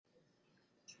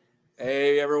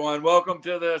Hey everyone, welcome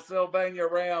to the Sylvania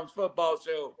Rams football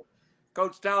show.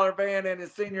 Coach Tyler Vann and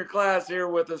his senior class here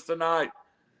with us tonight.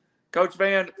 Coach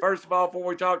Vann, first of all, before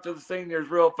we talk to the seniors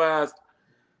real fast,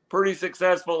 pretty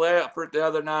successful effort the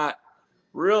other night.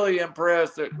 Really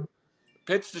impressed.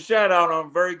 Pitched a shutout on a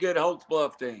very good Holtz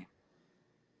Bluff team.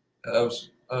 That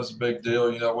was a big deal.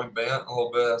 We bent a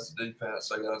little bit as the defense.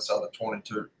 They got inside the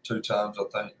 22 two times,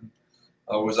 I think.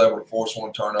 Was able to force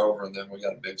one turnover, and then we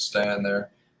got a big stand there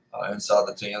inside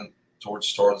the 10 towards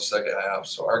the start of the second half.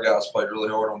 So our guys played really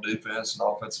hard on defense, and the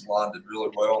offensive line did really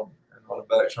well, and running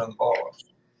backs ran the ball off.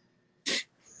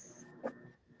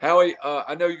 Howie,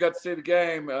 I know you got to see the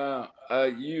game.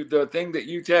 The thing that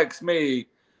you text me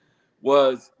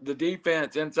was the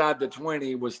defense inside the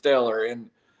 20 was stellar, and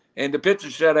to pitch a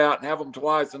shutout and have them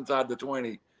twice inside the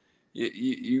 20,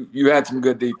 you had some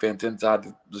good defense inside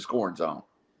the scoring zone.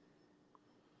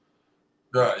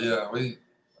 Right, yeah,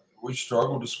 we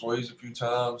struggled to squeeze a few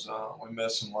times. We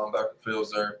missed some linebacker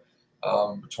fields there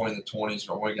between the 20s.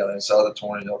 When we got inside the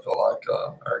 20, I feel like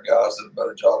our guys did a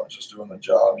better job of just doing the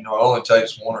job. It only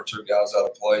takes one or two guys out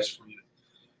of place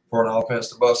for an offense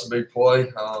to bust a big play.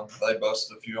 They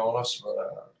busted a few on us,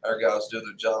 but our guys did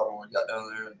their job when we got down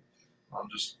there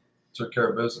and just took care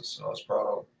of business. So I was proud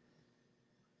of them.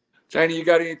 Janie, you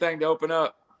got anything to open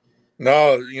up?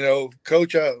 No,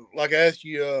 Coach, like I asked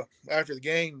you after the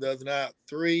game the other night,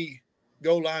 3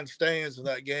 goal line stands in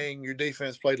that game. Your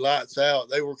defense played lights out.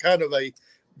 They were kind of a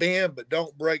bend but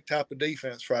don't break type of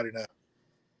defense Friday night.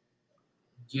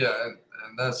 Yeah, and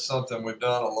that's something we've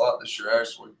done a lot this year.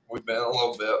 Actually, we've been a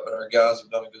little bit, but our guys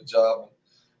have done a good job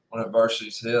when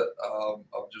adversity's hit of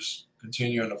just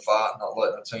continuing to fight and not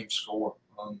letting the team score.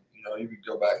 You could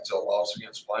go back to a loss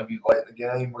against Plainview late in the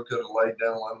game. We could have laid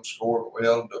down and let them score, but we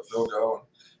held them to a field goal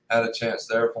and had a chance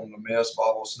there for them to miss,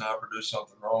 bobble snap, or do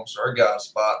something wrong. So our guys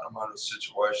fight no matter the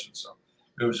situation. So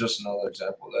it was just another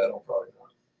example of that on Friday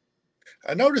night.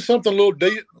 I noticed something a little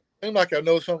seemed like I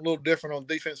noticed something a little different on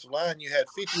the defensive line. You had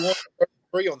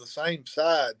 51-33 on the same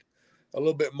side, a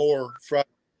little bit more Friday.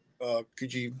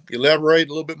 Could you elaborate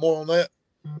a little bit more on that?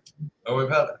 We've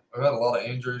had a lot of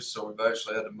injuries, so we've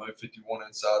actually had to move 51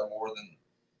 inside more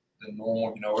than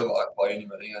normal. We like playing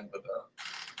him at the end, but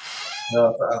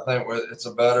I think it's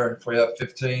a better if we have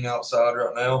 15 outside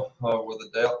right now with the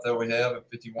depth that we have and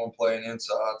 51 playing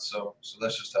inside. So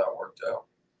that's just how it worked out.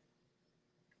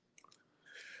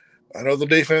 I know the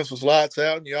defense was lights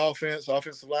out, and the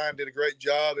offensive line did a great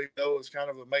job, even though it was kind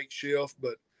of a makeshift.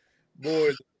 But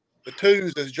boy, the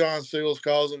twos, as John Seals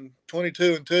calls them,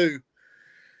 22 and 2.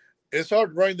 It's hard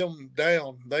to bring them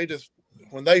down.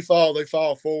 When they fall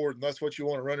forward, and that's what you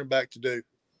want a running back to do.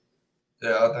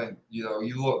 Yeah, I think,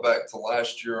 you look back to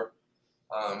last year,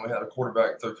 we had a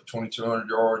quarterback through for 2,200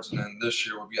 yards, and then this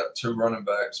year we've got 2 running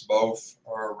backs. Both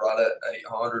are right at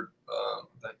 800. I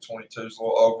think 22 is a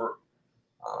little over.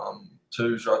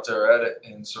 2's right there at it.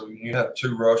 And so you have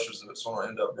 2 rushers that's going to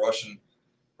end up rushing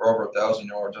for over 1,000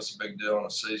 yards. That's a big deal in a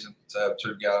season to have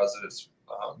 2 guys that it's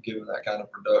giving that kind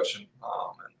of production.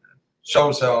 And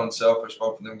shows how unselfish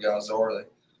both of them guys are. They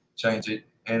change it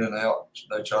in and out.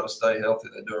 They try to stay healthy.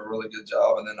 They do a really good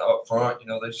job. And then up front,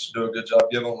 they just do a good job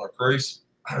giving them a crease.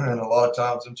 And a lot of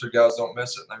times them 2 guys don't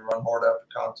miss it, and they run hard after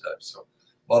contact. So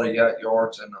a lot of yak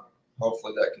yards, and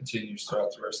hopefully that continues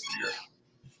throughout the rest of the year.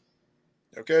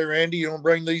 Okay, Randy, you want to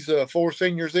bring these 4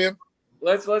 seniors in?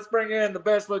 Let's bring in the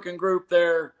best looking group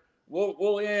there.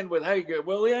 We'll end with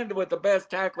the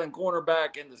best tackling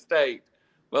cornerback in the state.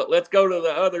 But let's go to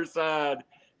the other side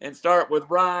and start with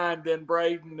Ryan, then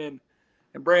Braden,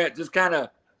 and Brent. Just kind of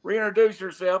reintroduce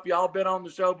yourself. Y'all been on the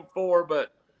show before,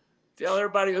 but tell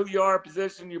everybody who you are,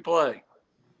 position you play.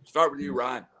 Start with you,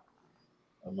 Ryan.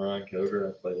 I'm Ryan Coder.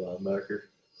 I play linebacker.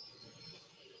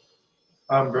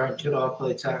 I'm Brent Kittle. I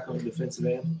play tackle and defensive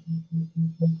end.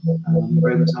 I'm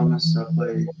Braden Thomas. I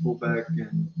play fullback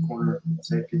and corner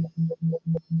safety.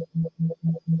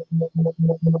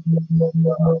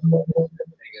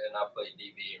 And I play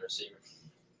DB and receiver.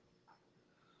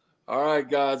 All right,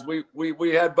 guys. We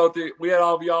had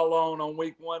all of y'all on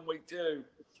week 1, week 2.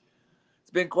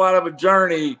 It's been quite of a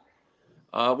journey.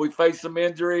 We faced some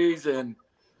injuries and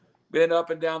been up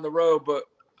and down the road. But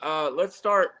let's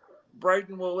start.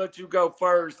 Braden, we'll let you go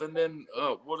first, and then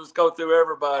we'll just go through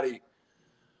everybody.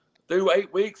 Through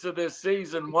 8 weeks of this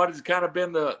season, what has kind of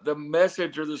been the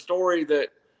message or the story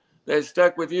that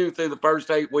stuck with you through the first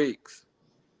 8 weeks?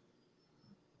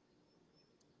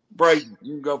 Braden,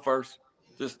 you can go first.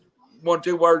 Just 1,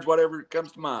 2 words, whatever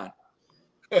comes to mind.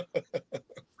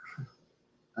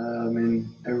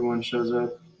 Everyone shows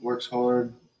up, works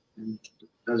hard, and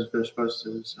does what they're supposed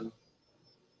to. So.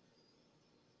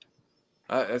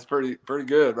 That's pretty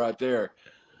good right there.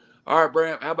 All right,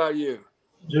 Brent, how about you?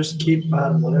 Just keep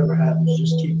fighting. Whatever happens,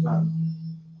 just keep fighting.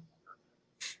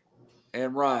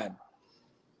 And Ryan?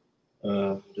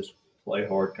 Just play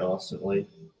hard constantly,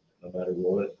 no matter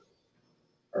what,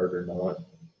 hurt or not.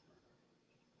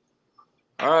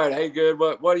 All right, hey, good.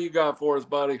 What do you got for us,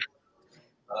 buddy?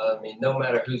 I mean, no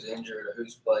matter who's injured or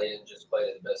who's playing, just play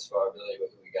to the best of our ability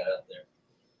with who we got out there.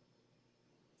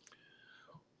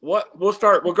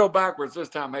 We'll go backwards this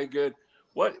time. Hey, good.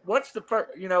 What's the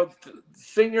first,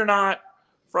 senior night,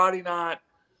 Friday night?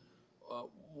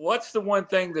 What's the one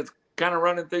thing that's kind of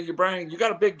running through your brain? You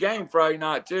got a big game Friday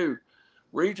night too,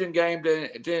 region game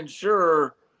to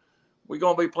ensure we're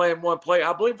going to be playing one play.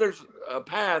 I believe there's a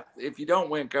path if you don't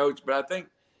win, Coach, but I think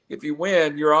if you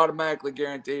win, you're automatically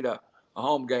guaranteed a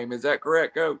home game. Is that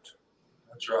correct, Coach?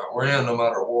 That's right. We're in no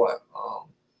matter what,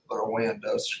 but a win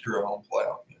does secure a home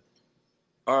playoff.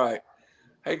 All right.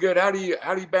 Hey, good. How do you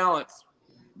balance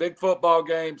big football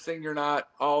game, senior night,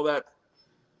 all that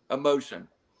emotion?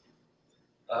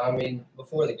 I mean,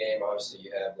 before the game, obviously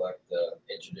you have like the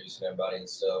introducing everybody and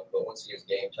stuff, but once it gets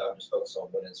game time, just focus on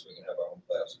winning so we can have our home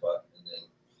playoff spot and then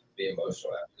be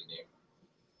emotional after the game.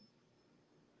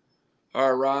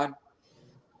 All right, Ryan.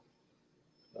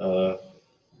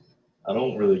 I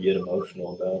don't really get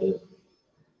emotional about it.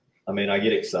 I mean, I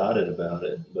get excited about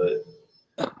it, but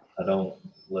I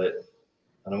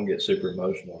don't get super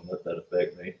emotional and let that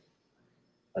affect me.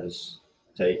 I just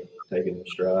take it in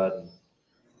stride and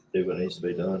do what needs to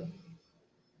be done.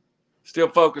 Still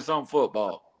focus on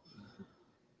football.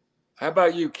 How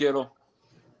about you, Kittle?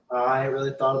 I ain't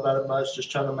really thought about it much. Just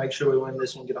trying to make sure we win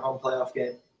this one, get a home playoff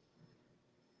game.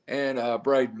 And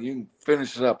Braden, you can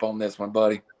finish us up on this one,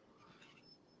 buddy.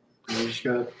 We just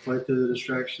got to play through the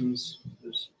distractions.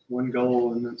 There's one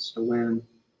goal, and that's to win.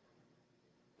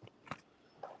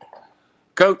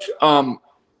 Coach,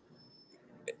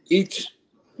 each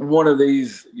one of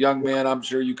these young men, I'm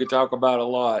sure you could talk about a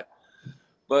lot,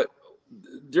 but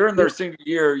during their senior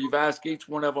year, you've asked each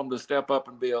one of them to step up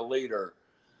and be a leader.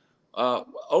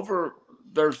 Over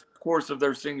their course of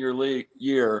their senior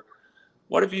year,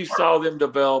 what have you saw them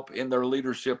develop in their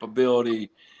leadership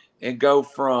ability and go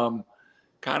from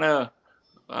kind of,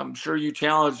 I'm sure you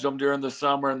challenged them during the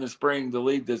summer and the spring to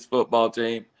lead this football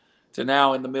team, to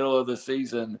now in the middle of the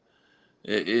season,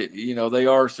 they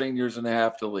are seniors and they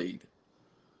have to lead.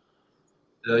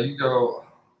 Yeah, you go.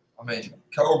 I mean,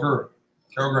 Koger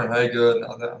and Haygood,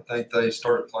 I think they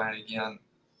started playing again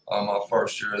my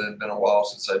first year. It had been a while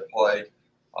since they played,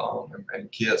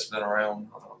 and Kit's been around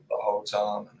the whole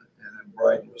time. And then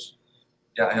Braden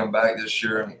got him back this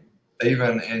year. And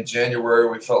even in January,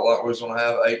 we felt like we was going to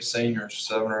have 7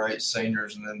 or 8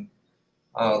 seniors, and then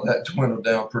that dwindled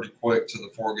down pretty quick to the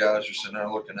 4 guys you're sitting there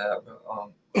looking at.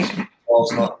 But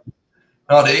it's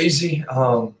not easy.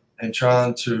 And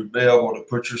trying to be able to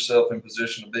put yourself in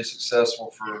position to be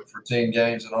successful for 10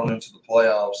 games and on into the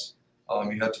playoffs,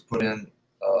 you have to put in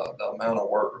the amount of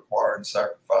work required and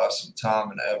sacrifice some time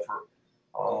and effort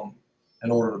in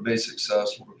order to be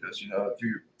successful. Because, if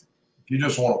you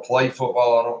just want to play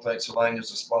football, I don't think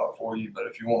Sylvania's a spot for you. But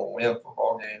if you want to win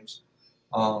football games,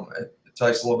 it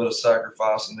takes a little bit of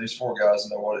sacrifice, and these 4 guys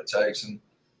know what it takes. And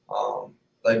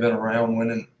they've been around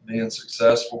winning, being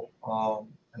successful.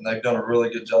 And they've done a really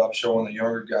good job showing the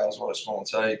younger guys what it's going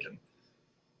to take. And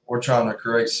we're trying to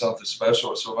create something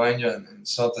special at Sylvania and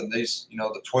something these,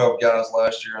 the 12 guys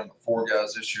last year and the 4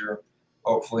 guys this year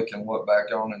hopefully can look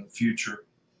back on in the future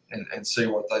and see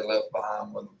what they left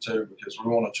behind with them too, because we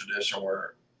want a tradition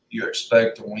where you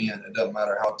expect to win. It doesn't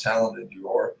matter how talented you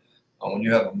are. When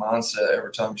you have a mindset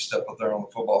every time you step up there on the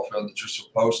football field that you're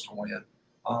supposed to win,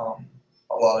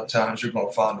 a lot of times you're going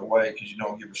to find a way because you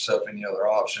don't give yourself any other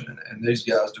option. And these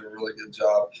guys do a really good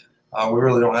job. We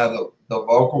really don't have the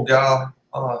vocal guy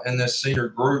in this senior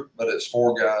group, but it's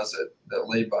 4 guys that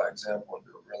lead by example and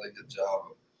do a really good job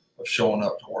of showing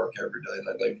up to work every day.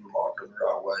 They leave the locker the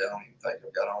right way. I don't even think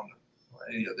I've got on to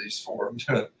any of these 4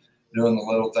 doing the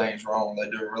little things wrong. They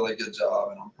do a really good job,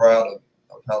 and I'm proud of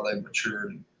how they've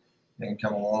matured and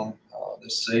come along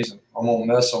this season. I'm going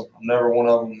to miss them. I'm never one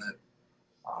of them that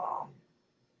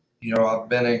I've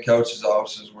been in coaches'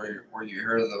 offices where you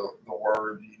hear the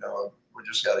word, we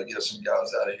just got to get some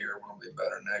guys out of here. We're going to be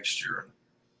better next year.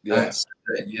 Yeah. I haven't said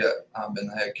that yet. I've been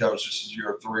the head coach. This is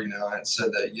year 3 now. I haven't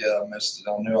said that yet. I missed it.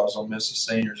 I knew I was going to miss the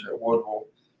seniors at Woodville.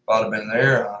 If I'd have been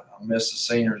there, I missed the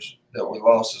seniors that we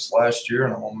lost this last year,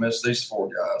 and I'm going to miss these 4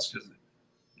 guys because,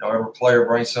 every player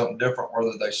brings something different,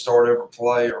 whether they start every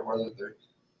play or whether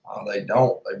they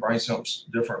don't. They bring something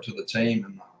different to the team,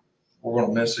 and we're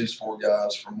going to miss these 4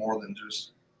 guys for more than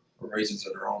just the reasons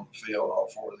that are on the field. All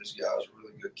four of these guys are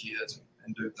really good kids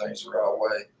and do things the right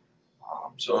way.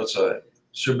 So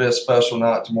should be a special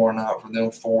night tomorrow night for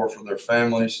them four, for their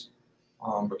families,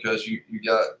 because you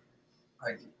got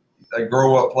they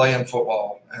grow up playing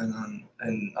football, and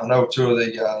I know two of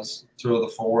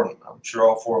the four, and I'm sure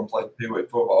all four of them played Pee-wee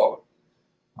football.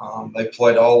 But, they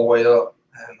played all the way up,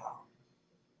 and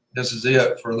this is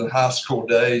it for the high school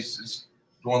days. It's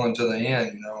dwindling to the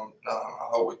end. I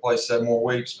hope we play 7 more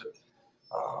weeks, but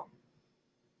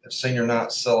the senior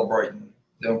night celebrating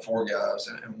them four guys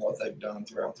and what they've done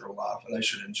throughout their life, and they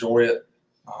should enjoy it.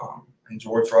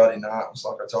 Enjoy Friday night. It's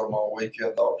like I told them all week, you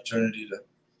have the opportunity to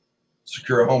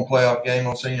secure a home playoff game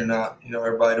on senior night.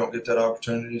 Everybody don't get that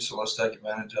opportunity, so let's take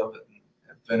advantage of it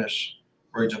and finish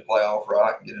region playoff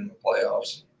right and get in the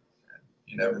playoffs. And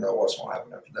you never know what's going to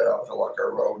happen after that. I feel like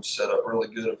our road's set up really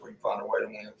good if we can find a way to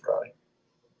win Friday.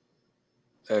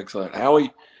 Excellent.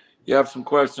 Howie, you have some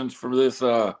questions for this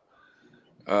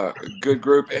good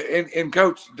group. And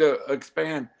Coach, to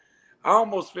expand, I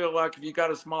almost feel like if you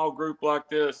got a small group like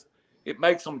this, it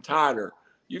makes them tighter.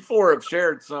 You four have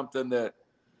shared something that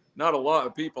not a lot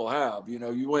of people have.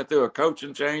 You went through a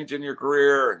coaching change in your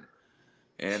career,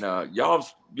 and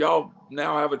y'all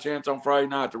now have a chance on Friday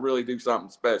night to really do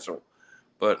something special.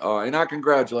 But and I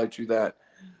congratulate you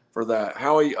for that.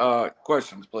 Howie,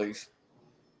 questions, please.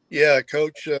 Yeah,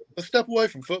 Coach, let's step away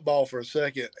from football for a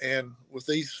second. And with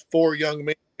these 4 young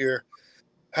men here,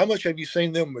 how much have you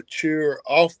seen them mature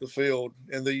off the field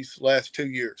in these last 2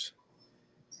 years?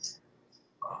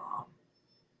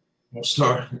 We'll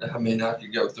start. I mean, I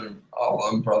could go through all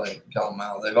of them, probably call them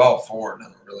out. They've all four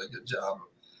done a really good job.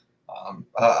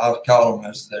 I call them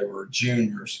as they were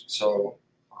juniors, so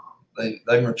they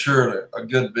matured a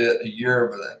good bit a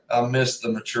year, but I missed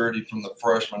the maturity from the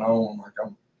freshman on. Like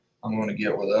I'm going to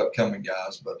get with the upcoming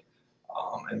guys, but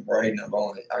and Braden, I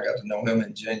got to know him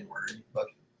in January, but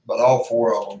all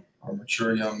four of them are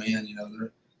mature young men.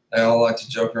 They all like to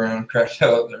joke around and crack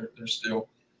up. They're still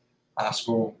high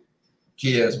school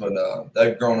kids, but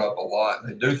they've grown up a lot and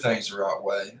they do things the right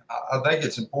way. I think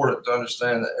it's important to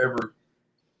understand that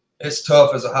it's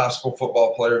tough as a high school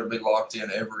football player to be locked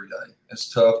in every day. It's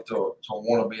tough to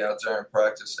want to be out there and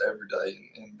practice every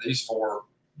day. And these four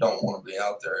don't want to be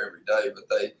out there every day, but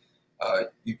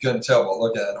you couldn't tell by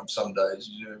looking at them some days.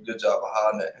 You do a good job of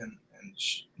hiding it and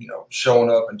showing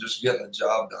up and just getting the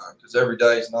job done. Because every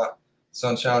day is not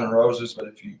sunshine and roses, but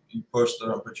if you push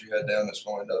through and put your head down, it's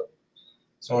going to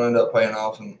end up paying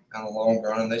off in the long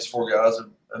run. And these four guys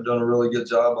have done a really good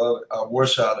job of it. I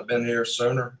wish I'd have been here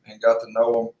sooner and got to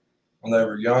know them when they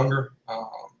were younger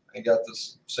and got to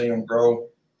see them grow.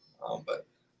 But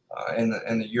in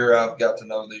the year I've got to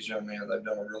know these young men, they've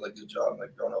done a really good job.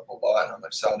 They've grown up a lot, and I'm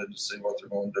excited to see what they're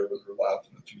going to do with their life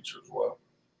in the future as well.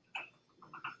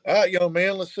 All right, young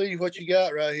man, let's see what you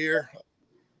got right here.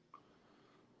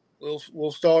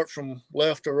 We'll start from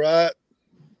left to right.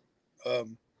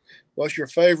 What's your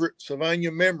favorite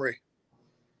Sylvania memory?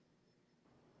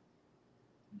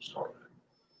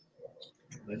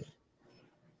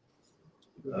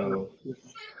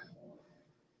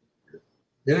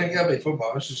 It ain't got to be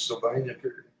football. It's just Sylvania,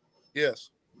 period. Yes.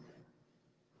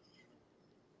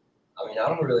 I mean, I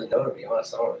don't really know, to be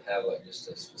honest. I don't have just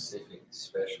a specific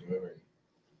special memory.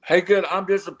 Hey, good. I'm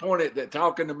disappointed that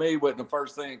talking to me wasn't the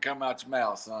first thing that come out your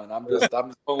mouth, son. I'm just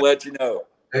gonna let you know.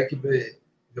 It could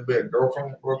be a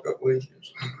girlfriend that broke up with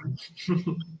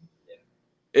you.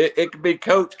 It could be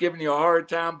coach giving you a hard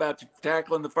time about you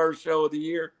tackling the first show of the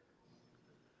year.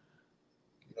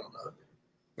 You don't know.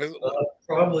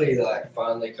 Probably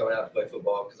finally coming out to play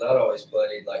football, because I'd always played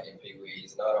in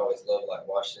Pee-wees, and I'd always loved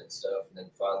watching and stuff. And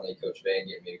then finally Coach Vann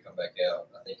getting me to come back out.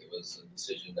 I think it was a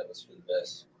decision that was for the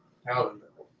best. How did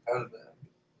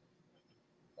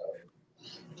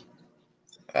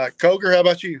that? Coger, how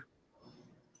about you?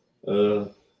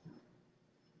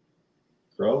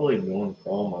 Probably going to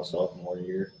prom my sophomore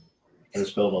year. I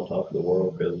just felt on top of the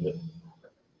world because of it. It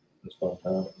was a fun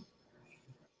time.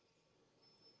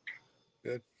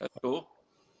 Good. That's cool.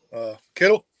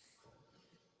 Kittle?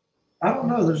 I don't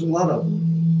know. There's a lot of them.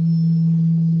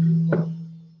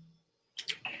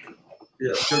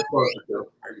 Yeah, good question, Phil.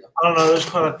 There you go. I don't know. There's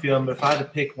quite a few of them, but if I had to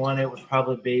pick one, it would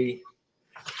probably be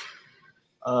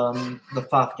the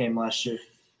Fife game last year.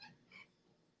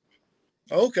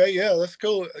 Okay, yeah, that's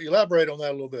cool. Elaborate on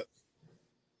that a little bit.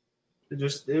 It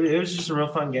was just a real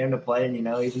fun game to play, and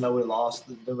even though we lost,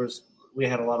 we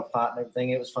had a lot of fight and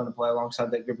everything. It was fun to play alongside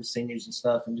that group of seniors and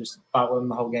stuff, and just fight with them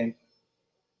the whole game.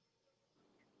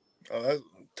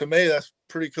 To me, that's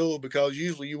pretty cool, because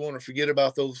usually you want to forget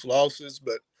about those losses,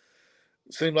 but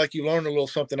it seemed like you learned a little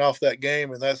something off that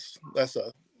game, and that's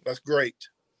that's great.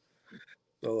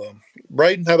 So,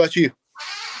 Braden, how about you?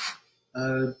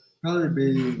 Probably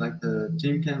be like the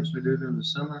team camps we do during the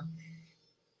summer.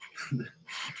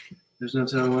 There's no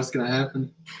telling what's going to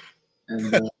happen.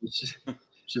 And it's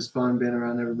just fun being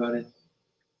around everybody.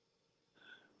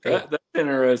 That's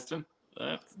interesting.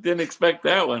 I didn't expect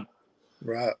that one.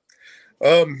 Right.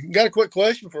 Got a quick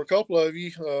question for a couple of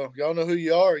you. Y'all know who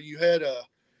you are. You had a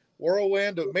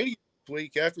whirlwind of media this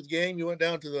week after the game. You went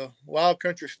down to the Wild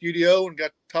Country studio and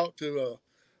got to talk to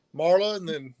Marla, and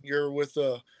then you're with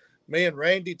me and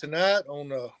Randy tonight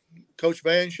on Coach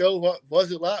Vann show. What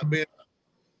was it like being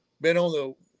on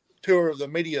the tour of the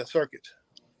media circuit?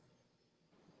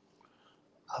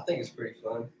 I think it's pretty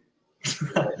fun.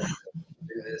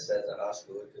 Do this as a high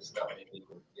schooler because not many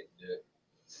people get to do it.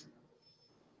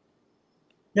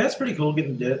 Yeah, it's pretty cool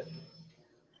getting to do it.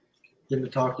 Getting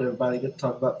to talk to everybody, get to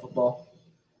talk about football.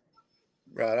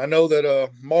 Right. I know that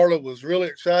Marla was really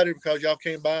excited because y'all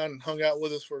came by and hung out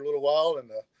with us for a little while.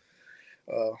 And,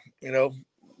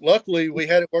 luckily we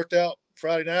had it worked out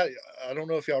Friday night. I don't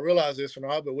know if y'all realize this or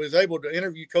not, but we was able to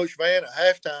interview Coach Vann at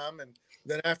halftime and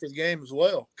then after the game as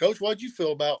well. Coach, what did you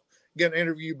feel about getting an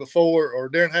interview before or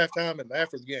during halftime and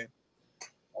after the game?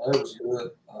 It was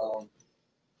good.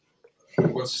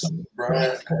 Was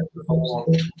Brian had the phone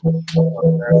questions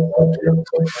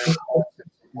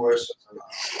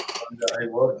and he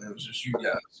wasn't. It was just you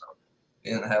guys. So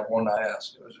he didn't have one to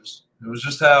ask. It was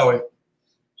just Howie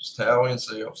and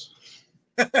Seals.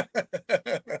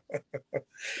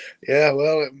 Yeah,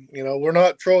 well, we're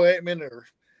not Troy Aikman or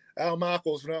Al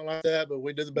Michaels, nothing like that, but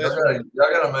we did the best.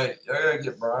 Y'all gotta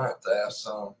get Bryant to ask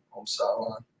some on the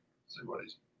sideline. See what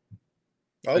he's.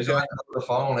 Okay. He's gonna have to the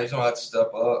phone. He's gonna have to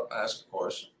step up, ask a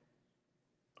question.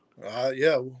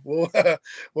 Yeah,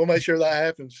 we'll make sure that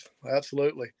happens.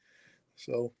 Absolutely.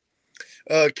 So,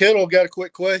 Kittle got a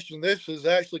quick question. This is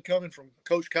actually coming from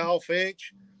Coach Kyle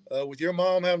Finch. With your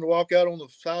mom having to walk out on the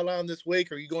sideline this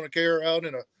week, are you going to carry her out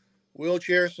in a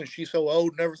wheelchair since she's so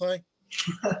old and everything?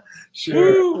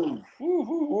 Sure.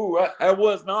 That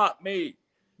was not me.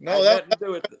 No, that's to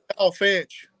do with Kyle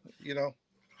Finch.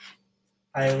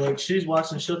 Hey, look, she's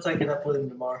watching. She'll take it up with him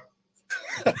tomorrow.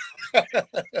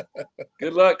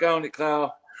 Good luck on it,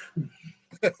 Kyle.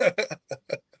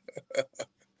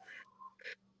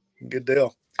 Good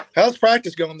deal. How's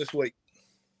practice going this week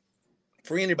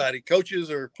for anybody, coaches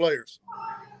or players?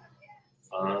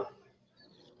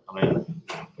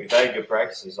 We've had good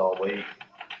practices all week.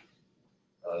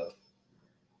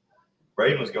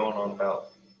 Braden was going on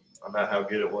about how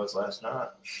good it was last night.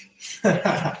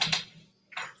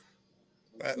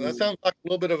 That sounds like a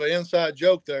little bit of an inside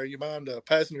joke there. You mind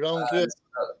passing it on to us?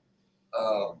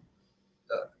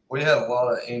 We had a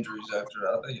lot of injuries after.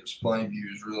 I think it was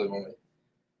Plainview is really when we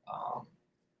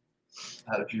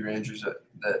had a few injuries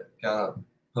that kind of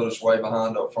put us way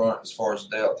behind up front as far as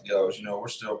depth goes. We're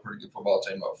still a pretty good football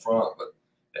team up front, but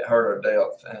it hurt our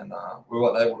depth, and we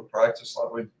weren't able to practice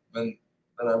like we've been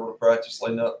able to practice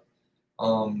leading up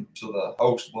to the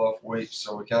Oaks Bluff week.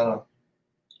 So we kind of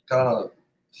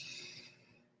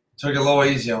took it a little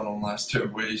easy on them last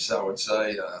 2 weeks, I would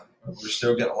say. We're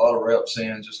still getting a lot of reps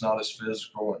in, just not as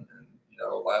physical. And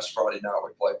last Friday night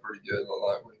we played pretty good. Looked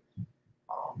like we,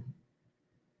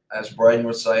 as Braden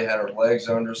would say, had our legs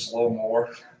under us a little more.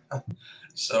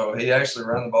 So he actually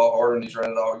ran the ball harder than he's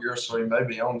ran it all year, so he may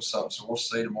be on to something. So we'll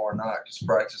see tomorrow night because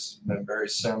practice has been very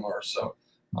similar. So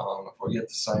if we get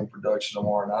the same production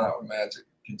tomorrow night, we may have to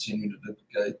continue to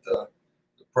duplicate the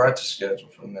practice schedule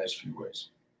for the next few weeks.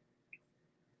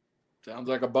 Sounds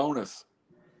like a bonus.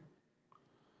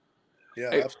 Yeah.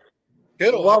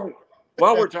 Hey, while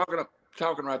we're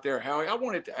talking right there, Howie, I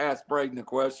wanted to ask Braden a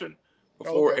question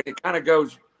before, and it kind of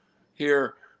goes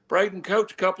here. Braden,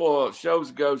 Coach, a couple of shows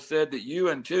ago said that you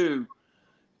and two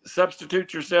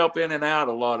substitute yourself in and out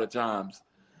a lot of times.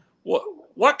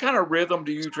 What kind of rhythm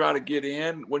do you try to get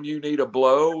in when you need a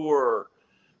blow,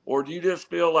 or do you just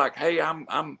feel like, hey,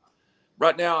 I'm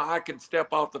right now I can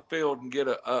step off the field and get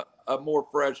a more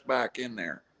fresh back in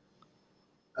there?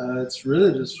 It's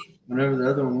really just whenever the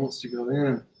other one wants to go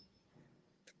in.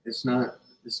 It's not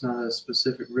a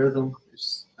specific rhythm.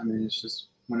 It's just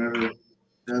whenever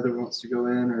the other wants to go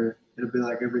in, or it'll be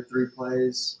like every 3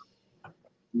 plays.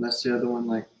 Unless the other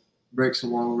one breaks a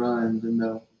long run, then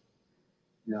they'll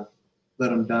let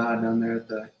them die down there at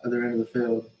the other end of the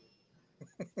field.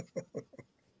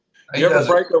 He does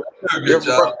a good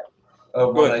job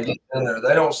of when they get in there.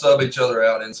 They don't sub each other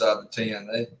out inside the 10.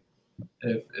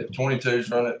 If 22's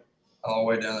run it all the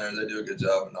way down there, they do a good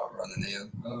job of not running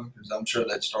in, because I'm sure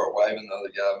they'd start waving the other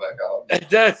guy back off.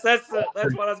 That's what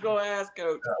I was going to ask,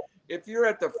 Coach. if you're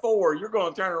at the 4, you're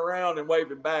going to turn around and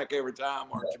wave it back every time,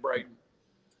 aren't you, Braden?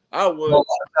 I would. Well,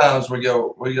 a lot of times we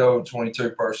go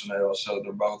 22 personnel, so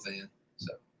they're both in.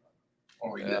 So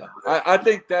when we get I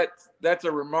think that's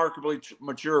a remarkably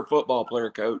mature football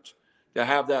player, Coach, to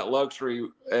have that luxury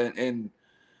and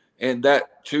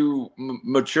that two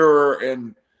mature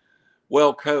and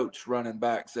well coached running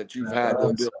backs that you've had the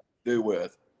ability to do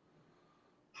with.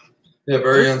 Yeah,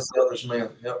 very unselfish man.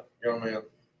 Yep, young man.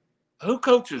 Who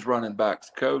coaches running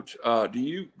backs, Coach? Do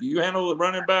you handle the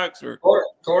running backs or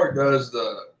Clark does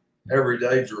the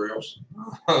everyday drills,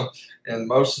 and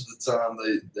most of the time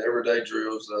the everyday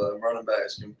drills, running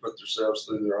backs can put themselves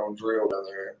through their own drill down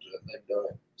there. They've done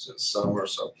it since summer,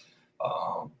 so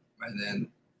and then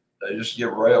they just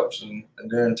get reps and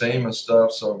during team and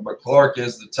stuff. So, but Clark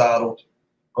is the titled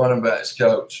running backs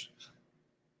coach.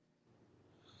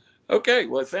 Okay,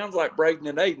 well, it sounds like Braden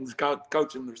and Aiden's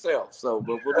coaching themselves. So,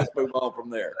 but we'll just move on from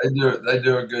there. They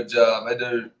do a good job. They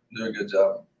do a good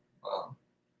job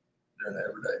during the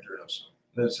everyday drills.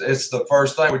 It's the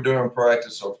first thing we do in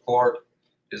practice. So if Clark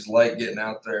is late getting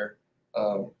out there,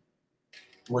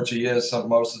 which he is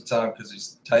most of the time because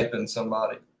he's taping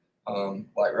somebody.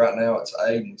 Like right now, it's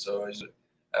Aiden, so he's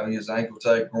having his ankle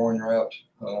tape, groin wrapped,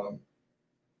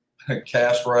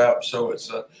 cast wrapped. So it's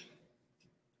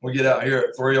we get out here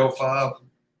at 3:05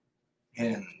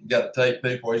 and got to tape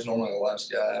people. He's normally the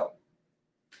last guy out.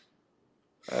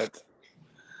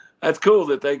 That's cool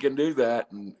that they can do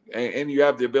that, and you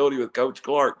have the ability with Coach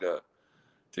Clark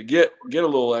to get a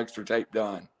little extra tape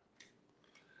done.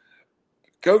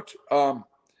 Coach, I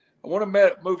want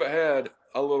to move ahead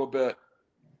a little bit.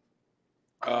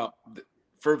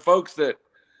 For folks that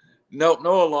don't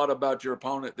know a lot about your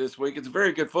opponent this week, it's a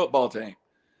very good football team,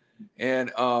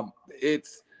 and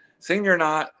it's senior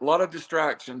night, a lot of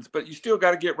distractions, but you still got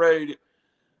to get ready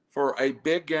for a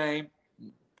big game.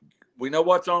 We know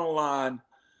what's on the line,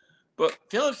 but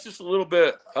tell us just a little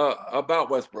bit about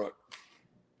Westbrook.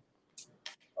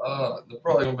 They're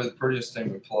probably going to be the prettiest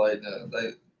team we played.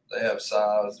 They have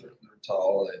size. They're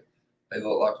tall. They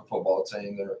look like a football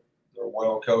team. They're a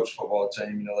well-coached football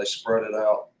team. You know, they spread it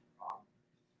out.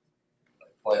 They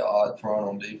play an odd front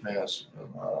on defense.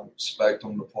 Expect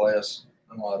them to play us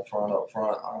an odd front up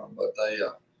front. But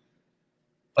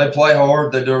they play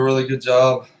hard. They do a really good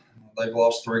job. They've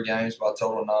lost 3 games by a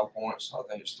total of 9 points. I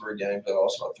think it's 3 games. They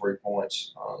lost by 3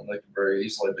 points. They could very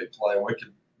easily be playing. We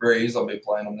could very easily be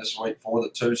playing them this week for the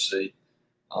 2 seed.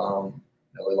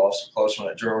 They lost a close one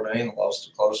at Geraldine. They lost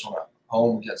a close one at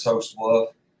home against Host Bluff.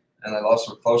 And they lost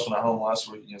a close one at home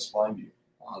last week against Plainview.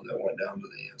 That went down to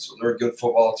the end. So they're a good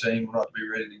football team. We're not to be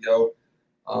ready to go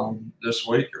this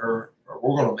week, or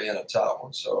we're going to be in a tight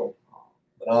one. So,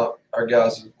 but our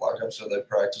guys, like I said, they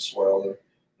practice well.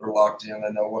 They're locked in.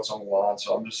 They know what's on the line.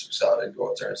 So I'm just excited to go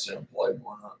out there and see them play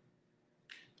more.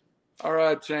 All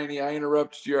right, Cheney, I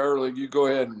interrupted you early. You go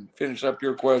ahead and finish up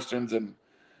your questions, and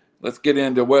let's get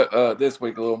into this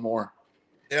week a little more.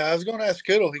 Yeah, I was going to ask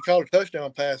Kittle. He called a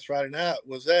touchdown pass Friday night.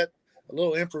 Was that a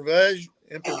little improvised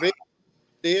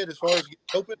did as far as getting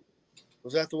open?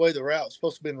 Was that the way the route was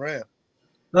supposed to be ran?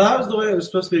 No, that was the way it was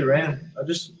supposed to be ran. I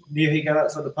just knew he got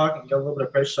outside the pocket and got a little bit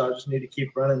of pressure, so I just needed to keep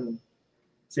running and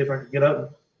see if I could get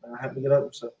open. I happened to get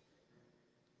open, so.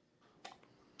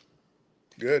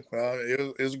 Good.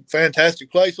 It was a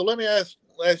fantastic play. So let me ask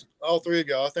all 3 of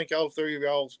y'all. I think all 3 of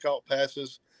y'all caught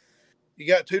passes. You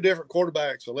got 2 different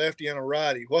quarterbacks, a lefty and a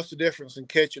righty. What's the difference in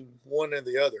catching one and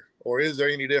the other? Or is there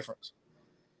any difference?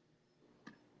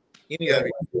 Any of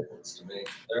you? Difference to me.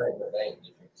 There ain't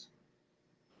difference.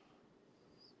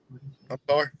 I'm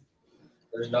sorry?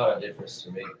 There's not a difference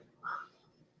to me.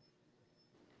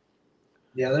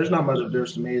 Yeah, there's not much of a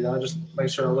difference to me. I just make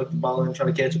sure I look the ball in and try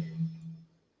to catch it.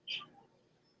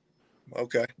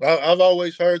 Okay. I've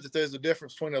always heard that there's a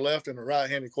difference between a left and a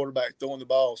right-handed quarterback throwing the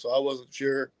ball, so I wasn't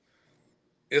sure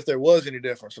if there was any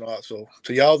difference or not. So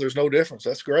to y'all, there's no difference.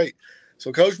 That's great.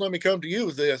 So, Coach, let me come to you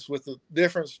with this, with the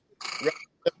difference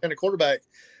and a quarterback.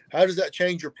 How does that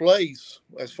change your plays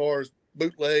as far as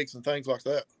bootlegs and things like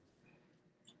that?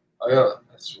 Yeah,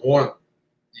 it's one.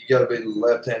 You got to be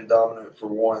left-hand dominant for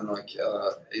one. Like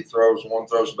one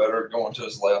throws better going to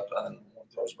his left, and one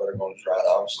throws better going to his right.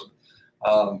 Obviously,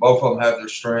 both of them have their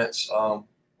strengths.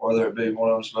 Whether it be one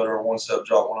of them's better a 1-step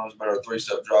drop, one of them's better a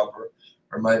 3-step drop,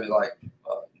 or maybe like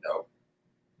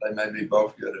they may be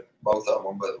both good at both of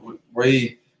them. But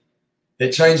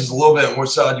it changes a little bit on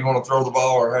which side you want to throw the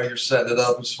ball or how you're setting it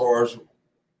up as far as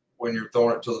when you're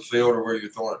throwing it to the field or where you're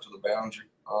throwing it to the boundary.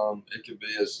 It could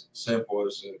be as simple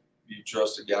as if you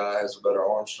trust a guy has a better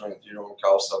arm strength, you don't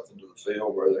call something to the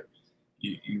field where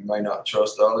you may not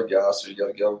trust the other guy, so you got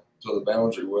to go to the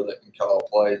boundary with it and call a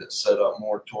play that's set up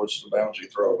more towards the boundary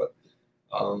throw. But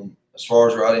as far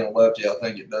as righty and lefty, I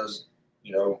think it does,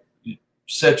 you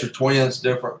set your twins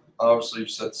different. Obviously, you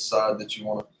set the side that you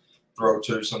want to throw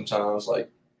to sometimes. Like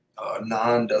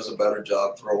 9 does a better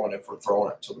job throwing if we're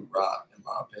throwing it to the right, in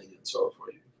my opinion. So if we're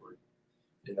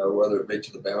whether it be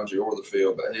to the boundary or the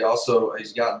field. But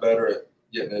he's gotten better at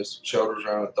getting his shoulders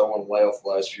around and throwing left the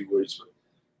last few weeks.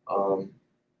 But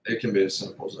it can be as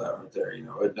simple as that right there.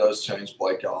 It does change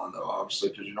play calling, though, obviously,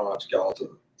 because you don't have to call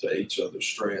to each other's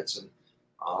strengths. And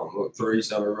look, 3's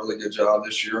done a really good job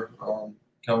this year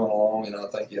coming along, and I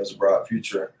think he has a bright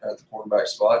future at the quarterback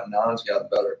spot. And 9's gotten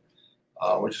better.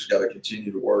 We just got to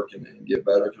continue to work and get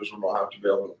better, because we're going to have to be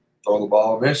able to throw the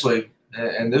ball eventually.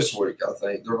 And this week, I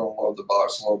think they're going to load the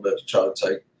box a little bit to try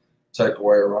to take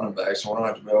away a running back. So we're going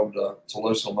to have to be able to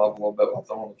loosen them up a little bit while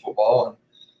throwing the football.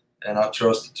 And I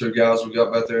trust the 2 guys we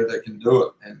got back there that can do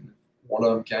it. And one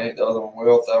of them can't, the other one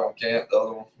will. If that one can't, the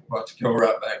other one will have to go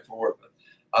right back for it. But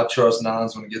I trust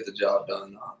 9's going to get the job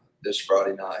done this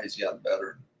Friday night. He's gotten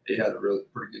better. He had a really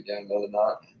pretty good game the other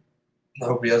night. I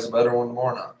hope he has a better one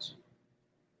tomorrow night.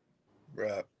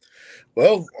 Right.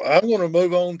 Well, I'm going to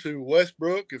move on to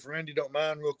Westbrook, if Randy don't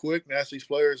mind, real quick, and ask these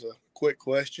players a quick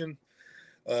question.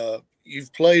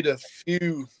 You've played a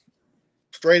few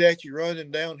straight at you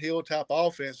running downhill type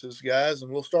offenses, guys,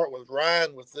 and we'll start with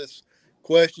Ryan with this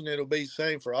question. It'll be the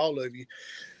same for all of you.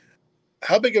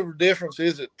 How big of a difference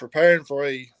is it preparing for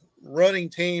a running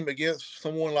team against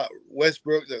someone like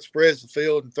Westbrook that spreads the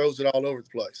field and throws it all over the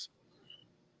place?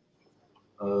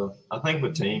 I think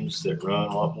with teams that run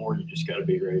a lot more, you just got to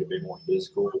be ready to be more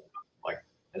physical, like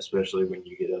especially when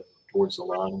you get up towards the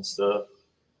line and stuff,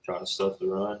 trying to stuff the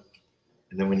run.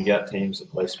 And then when you got teams that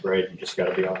play spread, you just got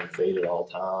to be on your feet at all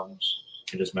times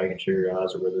and just making sure your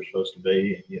eyes are where they're supposed to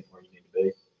be and getting where you need to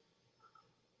be.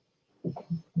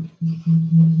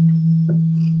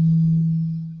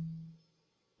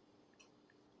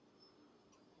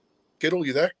 Kittle,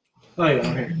 you there? Oh yeah,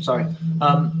 I'm here. Sorry.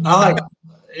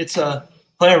 It's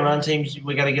playing run teams.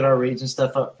 We got to get our reads and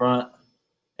stuff up front,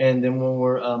 and then when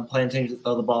we're playing teams that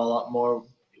throw the ball a lot more,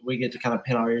 we get to kind of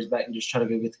pin our ears back and just try to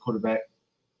go get the quarterback.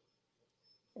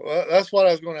 Well, that's what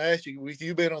I was going to ask you. With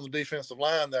you being on the defensive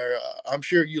line there, I'm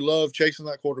sure you love chasing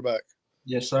that quarterback.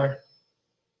 Yes, sir.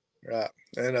 Right.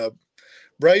 And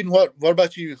Braden, what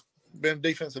about you, being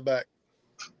defensive back?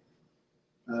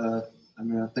 I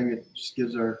think it just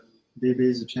gives our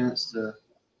DBs a chance to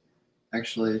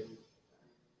actually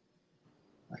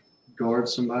guard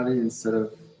somebody instead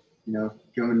of,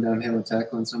 going downhill and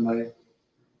tackling somebody.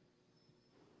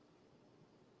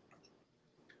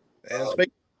 And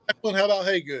speaking of tackling, how about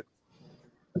Haygood?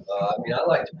 I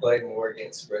like to play more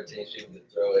against spread teams, people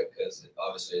that throw it, because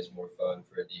obviously it's more fun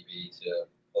for a DB to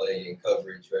play in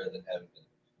coverage rather than having to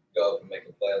go up and make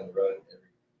a play on the run every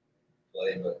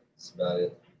play, but that's about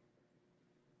it.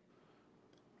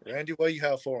 Randy, what do you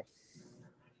have for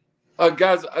him?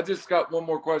 Guys, I just got one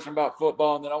more question about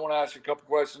football, and then I want to ask you a couple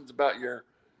questions about your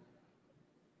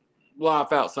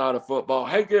life outside of football.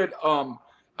 Hey, good.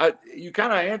 You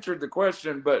kind of answered the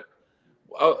question, but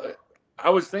I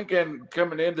was thinking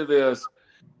coming into this,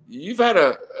 you've had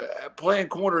a playing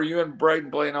corner, you and Braden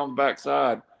playing on the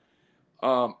backside.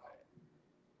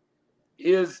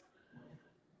 Is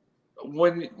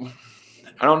when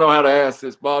I don't know how to ask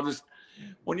this, but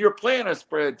when you're playing a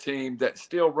spread team that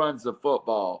still runs the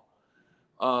football,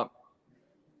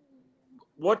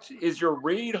 what is your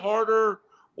read harder,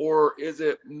 or is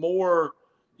it more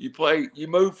you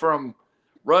move from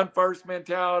run first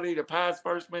mentality to pass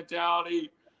first mentality,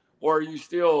 or are you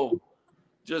still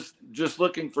just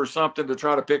looking for something to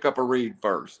try to pick up a read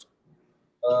first?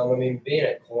 Being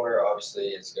a corner, obviously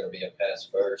it's going to be a pass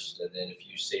first, and then if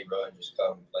you see run, just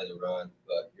come and play the run.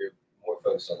 But you're more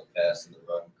focused on the pass than the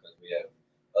run, because we have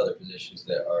other positions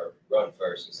that are run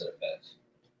first instead of pass.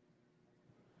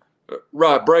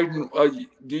 Right, Braden.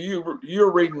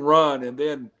 You're reading run and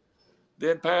then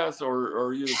pass, or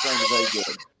are you the same as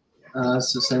Haygood?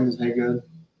 It's the same as Haygood.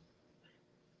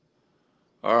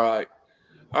 All right,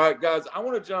 guys. I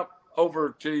want to jump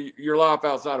over to your life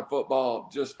outside of football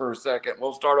just for a second.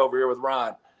 We'll start over here with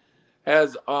Ryan.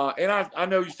 And I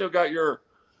know you still got your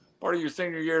part of your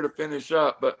senior year to finish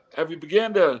up, but have you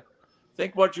begun to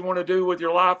think what you want to do with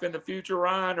your life in the future,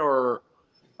 Ryan, or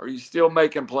are you still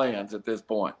making plans at this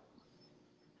point?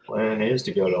 Plan is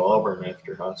to go to Auburn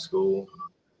after high school,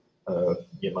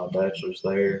 get my bachelor's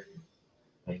there,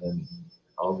 and then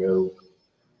I'll go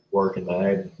work in the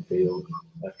ag field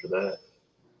after that.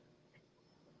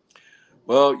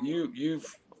 Well,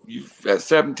 you've at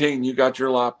 17, you got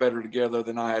your life better together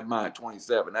than I had mine at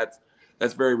 27.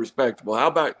 That's very respectable. How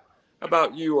about How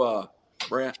about you,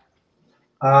 Brent?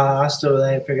 I still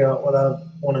ain't figured out what I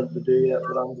wanted to do yet,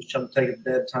 but I'm just trying to take a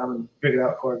dead time and figure it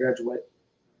out before I graduate.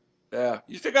 Yeah,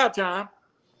 you still got time.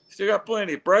 Still got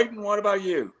plenty. Braden, what about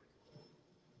you?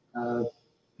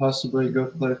 Possibly go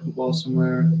play football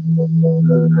somewhere. Other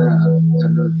than that, I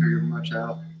haven't really figured much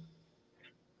out.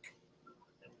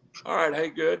 All right,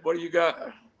 hey, good. What do you got?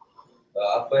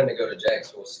 I plan to go to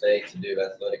Jacksonville State to do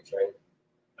athletic training.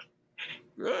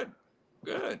 Good.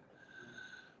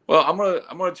 Well, I'm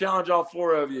gonna challenge all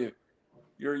four of you.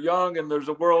 You're young, and there's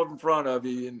a world in front of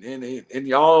you, and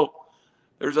y'all,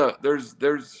 there's a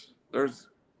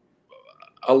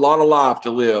lot of life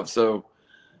to live. So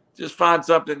just find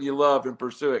something you love and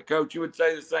pursue it. Coach, you would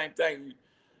say the same thing. You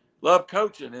love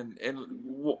coaching, and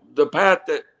the path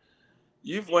that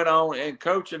you've went on and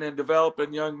coaching and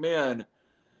developing young men.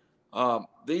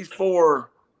 These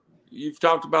four you've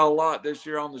talked about a lot this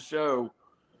year on the show.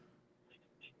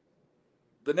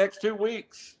 The next 2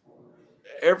 weeks,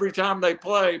 every time they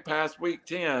play past week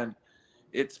 10,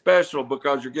 it's special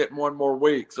because you're getting one more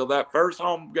week. So that first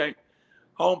home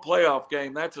playoff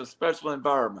game, that's a special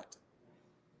environment.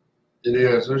 It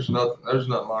is. There's nothing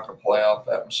like a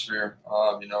playoff atmosphere.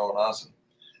 When I was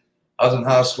in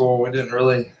high school, we didn't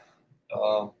really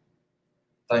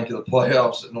think of the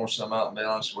playoffs at North Sun Mountain. To be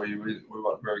honest with you, we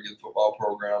weren't a very good football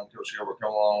program. Coach Gilbert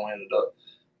come along, we ended up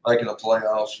making the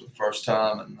playoffs for the first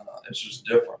time, and it's just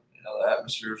different. The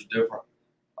atmosphere is different.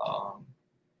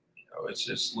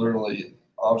 It's literally,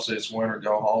 obviously it's win or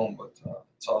go home, but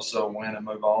it's also win and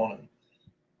move on. And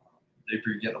the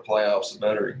deeper you get in the playoffs, the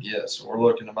better it gets. So we're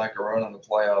looking to make a run in the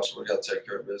playoffs. We got to take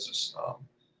care of business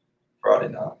Friday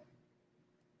night.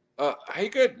 Hey,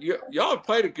 good. Y'all have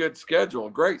played a good schedule,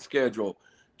 a great schedule.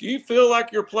 Do you feel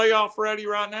like you're playoff ready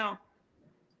right now?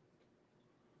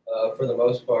 For the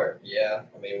most part, yeah.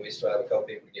 I mean, we still have a couple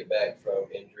people to get back from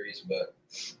injuries, but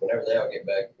whenever they all get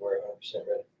back, we're 100%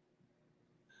 ready.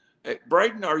 Hey,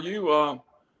 Braden, are you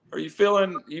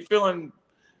feeling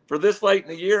for this late in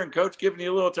the year and coach giving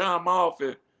you a little time off,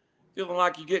 feeling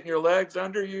like you're getting your legs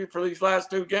under you for these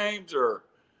last 2 games, or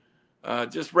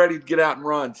just ready to get out and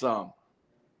run some?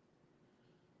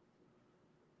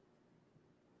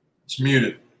 It's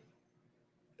muted.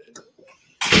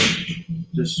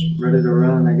 Just ready to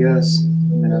run, I guess. I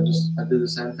mean, I do the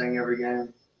same thing every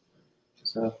game.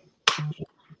 So.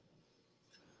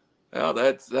 Well,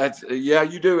 that's yeah,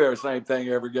 you do the same thing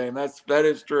every game. That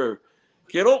is true.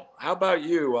 Kittle, how about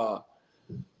you?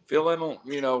 Feeling,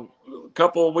 a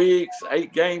couple of weeks,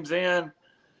 8 games in.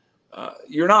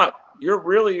 You're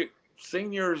really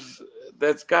seniors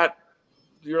that's got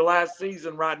your last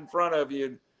season right in front of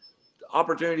you.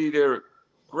 Opportunity to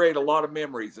create a lot of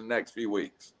memories in the next few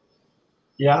weeks.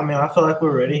 Yeah, I mean, I feel like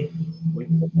we're ready. We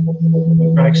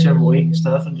practiced every week and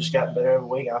stuff and just got better every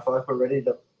week. I feel like we're ready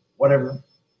to whatever the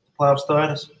playoffs throw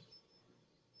at us.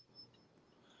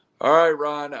 All right,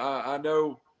 Ron. I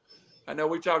know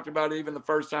we talked about it even the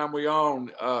first time we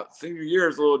owned. Senior year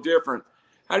is a little different.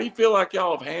 How do you feel like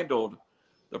y'all have handled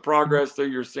the progress through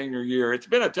your senior year? It's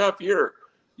been a tough year.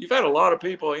 You've had a lot of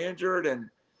people injured, and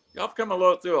y'all have come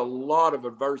through a lot of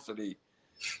adversity.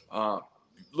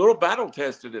 Little battle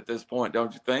tested at this point,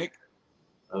 don't you think?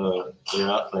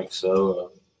 Yeah, I think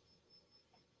so.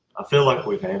 I feel like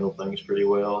we've handled things pretty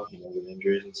well, with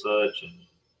injuries and such, and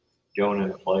going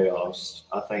into playoffs,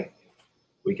 I think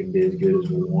we can be as good as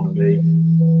we want to be.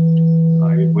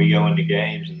 If we go into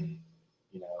games and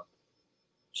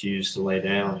choose to lay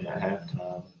down at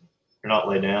halftime, or not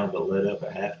lay down, but let up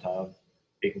at halftime,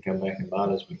 it can come back and bite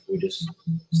us. But if we just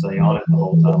stay on it the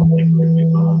whole time, I think we're going to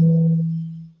be fine.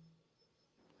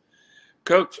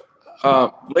 Coach,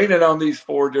 leaning on these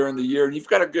 4 during the year, and you've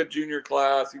got a good junior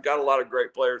class. You've got a lot of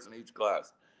great players in each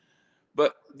class.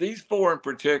 But these 4 in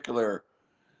particular,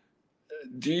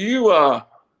 do you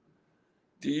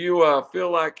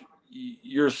feel like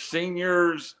your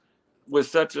seniors, with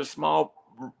such a small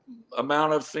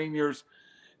amount of seniors,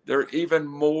 they're even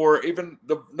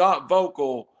not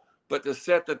vocal, but to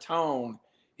set the tone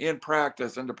in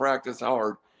practice and to practice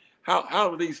hard?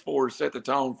 How do these 4 set the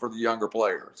tone for the younger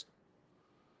players?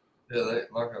 Yeah,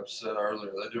 like I've said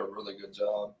earlier, they do a really good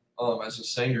job. As a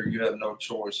senior, you have no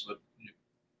choice, but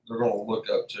they're going to look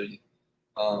up to you.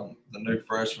 The new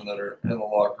freshmen that are in the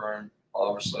locker room,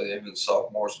 obviously, even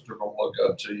sophomores, they're going to look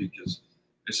up to you because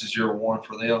this is year 1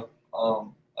 for them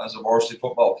as a varsity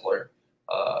football player.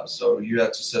 So you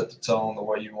have to set the tone the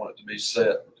way you want it to be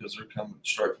set because they're coming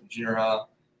straight from junior high.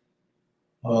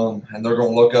 And they're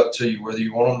going to look up to you, whether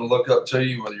you want them to look up to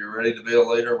you, whether you're ready to be a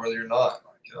leader, whether you're not.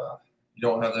 You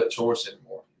don't have that choice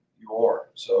anymore. You are.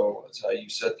 So it's how you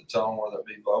set the tone, whether it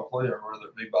be vocally or whether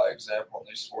it be by example. And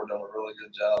these four done a really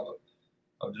good job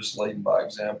of just leading by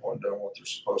example and doing what they're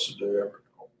supposed to do every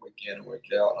week in and week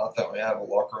out. And I think we have a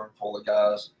locker room full of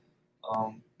guys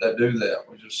that do that.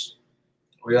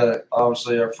 We got to,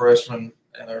 obviously our freshmen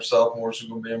and our sophomores are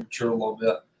going to be immature a little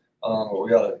bit, but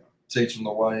we got to teach them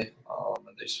the way.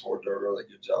 And these four do a really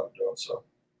good job of doing so.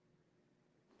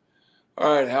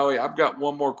 All right, Howie, I've got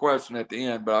one more question at the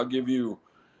end, but I'll give you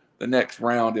the next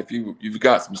round if you've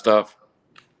got some stuff.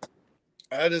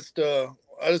 I just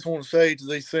want to say to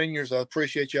these seniors, I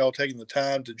appreciate y'all taking the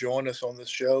time to join us on this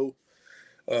show.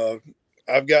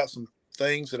 I've got some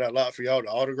things that I'd like for y'all to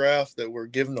autograph that we're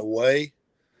giving away.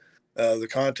 The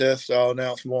contest, I'll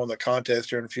announce more on the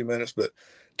contest here in a few minutes, but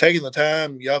taking the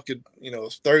time, y'all could,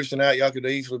 it's Thursday night, y'all could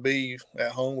easily be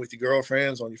at home with your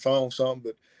girlfriends on your phone or something,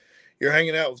 but you're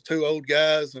hanging out with two old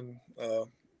guys and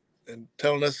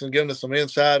telling us and giving us some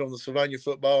insight on the Sylvania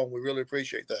football, and we really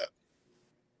appreciate that.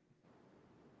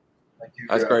 Thank you.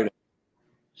 That's great.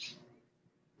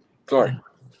 Sorry.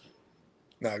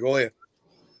 No, go ahead.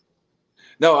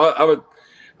 No, I would.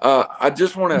 I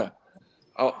just want to.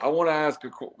 I want to ask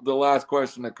the last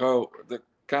question to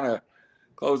kind of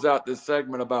close out this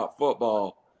segment about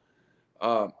football,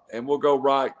 and we'll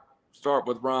go start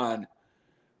with Ryan.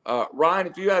 Ryan,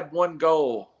 if you had one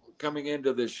goal coming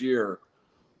into this year,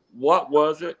 what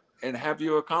was it, and have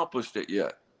you accomplished it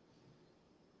yet?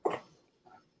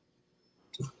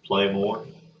 Play more,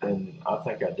 and I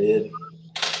think I did.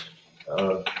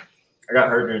 I got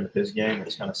hurt during the Pitt game.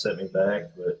 It's kind of set me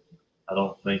back, but I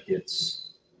don't think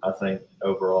I think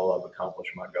overall I've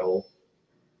accomplished my goal,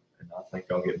 and I think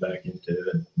I'll get back into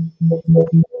it.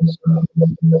 So,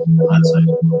 I'd say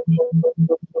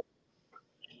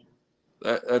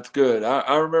that's good.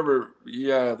 I remember.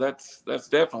 Yeah, that's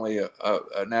definitely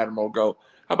an admirable goal.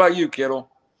 How about you, Kittle?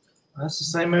 That's the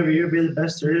same every year. Be the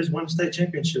best there is. Win a state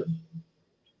championship.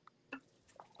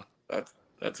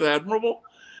 That's admirable.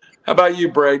 How about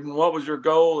you, Braden? What was your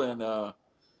goal, and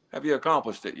have you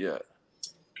accomplished it yet?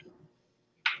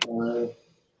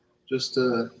 Just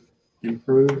to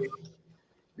improve,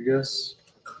 I guess.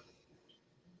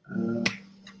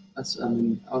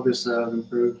 Obviously I've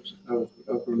improved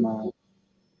over my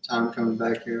time coming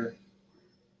back here.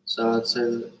 So I'd say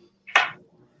that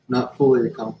not fully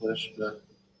accomplished, but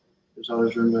there's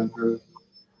always room to improve.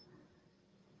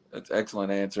 That's an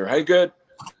excellent answer. Hey, good.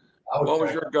 What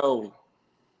was your goal?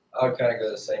 I would kind of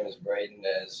go the same as Braden,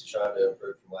 as trying to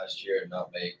improve from last year and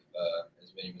not make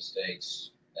as many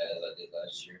mistakes as I did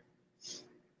last year.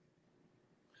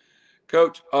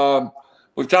 Coach,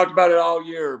 we've talked about it all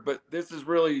year, but this is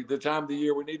really the time of the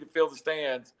year we need to fill the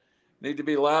stands, need to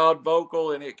be loud,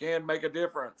 vocal, and it can make a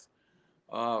difference.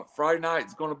 Friday night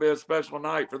is going to be a special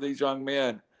night for these young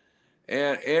men,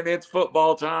 and it's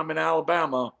football time in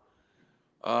Alabama.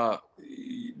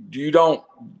 You don't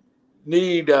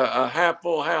need a half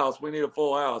full house. We need a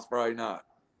full house Friday night.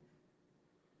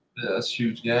 Yeah, that's a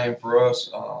huge game for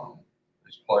us.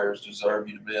 These players deserve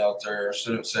you to be out there. Our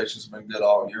student section's been good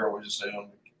all year. We just need them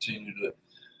to continue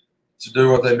to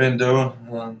do what they've been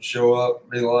doing, show up,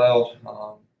 be loud.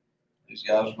 These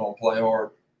guys are going to play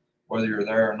hard, whether you're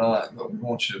there or not, but we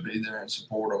want you to be there and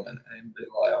support them and be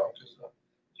loud because it's a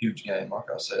huge game, like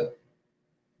I said.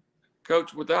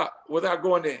 Coach, without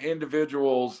going to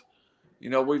individuals,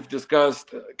 we've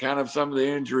discussed kind of some of the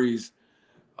injuries.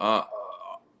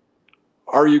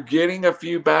 Are you getting a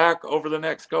few back over the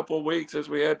next couple of weeks as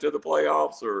we head to the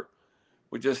playoffs, or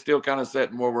we just still kind of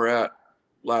sitting where we're at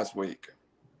last week?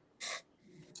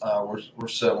 We're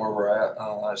sitting where we're at.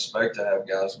 I expect to have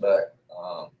guys back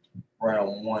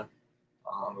round one,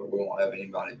 but we won't have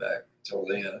anybody back till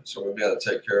then. So we've got to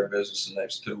take care of business the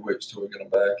next 2 weeks till we get them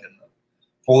back and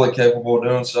fully capable of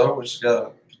doing so. We just got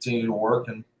to continue to work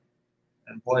and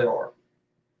play hard.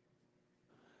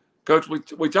 Coach,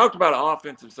 we talked about the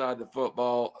offensive side of the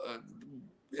football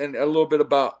and a little bit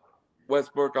about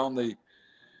Westbrook on the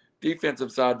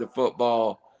defensive side of the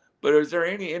football. But is there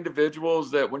any individuals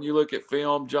that when you look at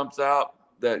film jumps out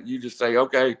that you just say,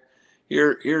 okay,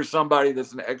 here's somebody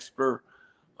that's an expert.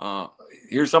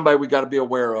 Here's somebody we got to be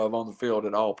aware of on the field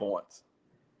at all points.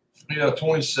 Yeah,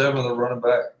 27, the running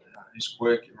back. He's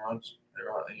quick. He runs.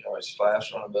 He's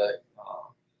fast running back.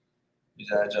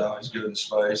 He's agile. He's good in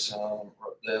space.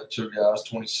 They have 2 guys,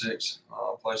 26,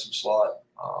 play some slot.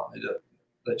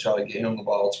 They try to get him the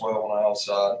ball 12 on the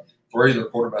outside. 3, the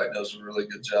quarterback does a really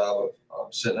good job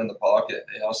of sitting in the pocket.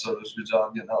 He also does a good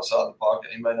job getting outside the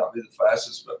pocket. He may not be the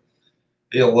fastest, but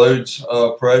he eludes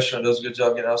pressure and does a good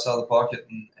job getting outside the pocket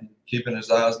and keeping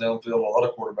his eyes downfield. A lot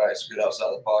of quarterbacks get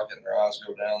outside the pocket and their eyes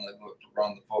go down. They look to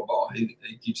run the football. He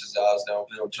keeps his eyes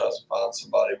downfield, tries to find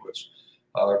somebody, which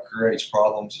creates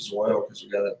problems as well because we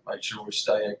got to make sure we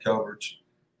stay in coverage.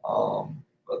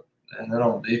 And then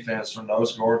on defense, for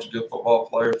nose guards, a good football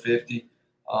player, 50.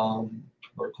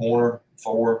 Their corner,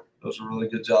 4, does a really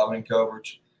good job in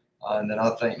coverage. And then I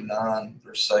think 9,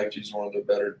 their safety is one of the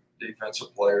better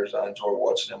defensive players. I enjoy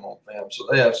watching them on film. So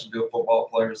they have some good football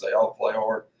players. They all play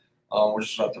hard. We're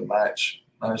just going to have to match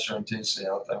their intensity. I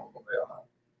think we're going to be all right.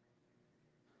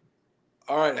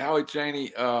 All right, Howie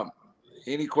Chaney,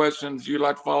 any questions you'd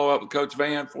like to follow up with Coach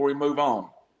Vann before we move on?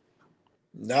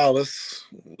 No, let's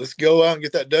go out and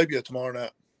get that W tomorrow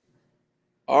night.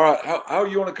 All right, how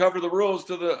you want to cover the rules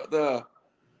to the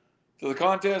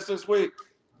contest this week?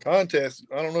 Contest.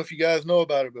 I don't know if you guys know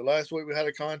about it, but last week we had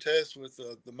a contest with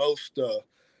the most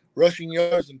rushing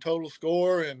yards and total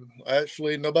score, and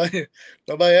actually nobody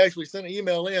actually sent an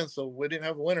email in, so we didn't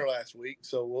have a winner last week.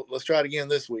 So let's try it again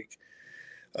this week.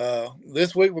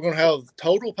 This week we're going to have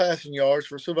total passing yards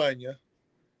for Sylvania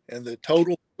and the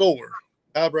total score,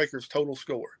 tiebreaker's total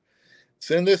score.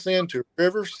 Send this in to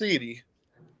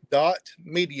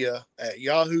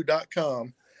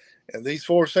rivercity.media@yahoo.com, and these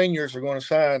 4 seniors are going to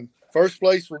sign. First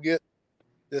place will get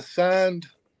this signed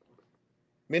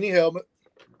mini helmet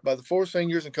by the 4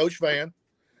 seniors and Coach Vann.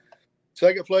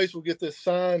 Second place will get this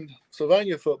signed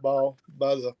Sylvania football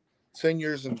by the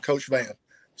seniors and Coach Vann.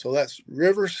 So that's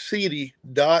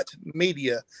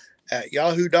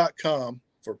rivercity.media@yahoo.com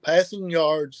for passing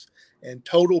yards and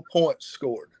total points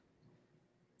scored.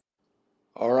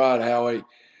 All right, Howie.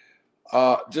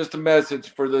 Just a message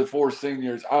for the 4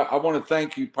 seniors. I want to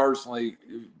thank you personally.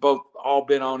 You've both all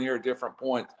been on here at different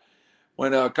points.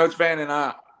 When Coach Vann and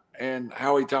I and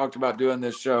Howie talked about doing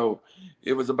this show,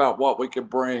 it was about what we could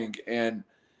bring. And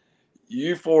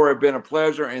you 4 have been a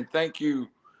pleasure. And thank you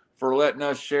for letting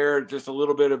us share just a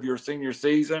little bit of your senior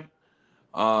season.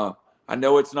 I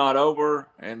know it's not over,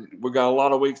 and we got a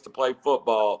lot of weeks to play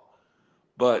football.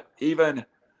 But even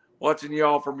watching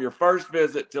y'all from your first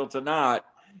visit till tonight,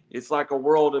 it's like a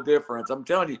world of difference. I'm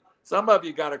telling you, some of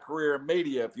you got a career in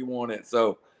media if you want it.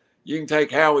 So you can take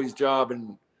Howie's job,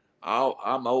 and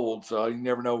I'm old, so you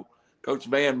never know. Coach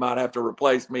Vann might have to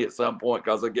replace me at some point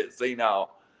because I get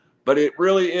senile. But it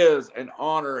really is an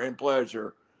honor and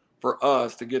pleasure for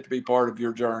us to get to be part of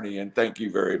your journey, and thank you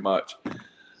very much.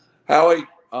 Howie,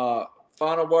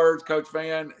 final words, Coach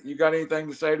Vann, you got anything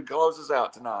to say to close us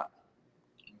out tonight?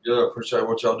 Good. Appreciate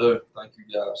what y'all do. Thank you,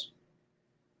 guys.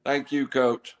 Thank you,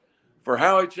 Coach. For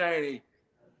Howie Chaney,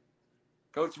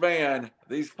 Coach Vann,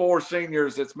 these 4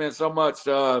 seniors, it's meant so much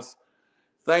to us.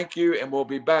 Thank you, and we'll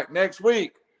be back next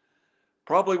week,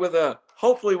 probably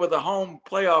hopefully with a home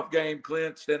playoff game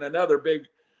clinched and another big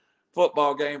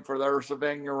football game for the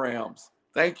Ursavania Rams.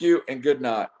 Thank you, and good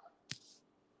night.